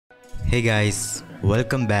Hey guys,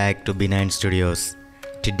 welcome back to B9 Studios.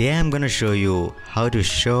 Today I'm gonna show you how to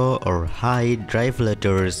show or hide drive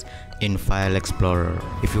letters in File Explorer.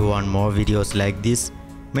 If you want more videos like this,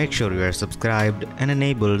 make sure you are subscribed and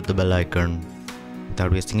enable the bell icon.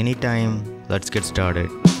 Without wasting any time, let's get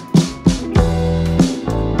started.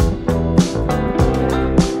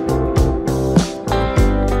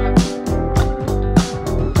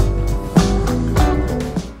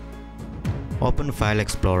 Open File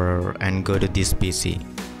Explorer and go to this PC.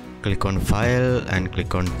 Click on File and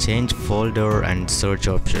click on Change Folder and Search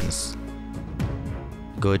options.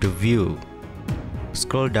 Go to View.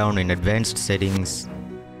 Scroll down in Advanced Settings.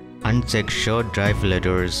 Uncheck Show Drive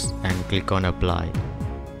Letters and click on Apply.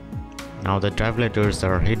 Now the drive letters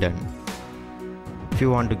are hidden. If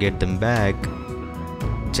you want to get them back,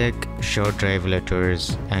 check Show Drive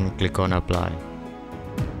Letters and click on Apply.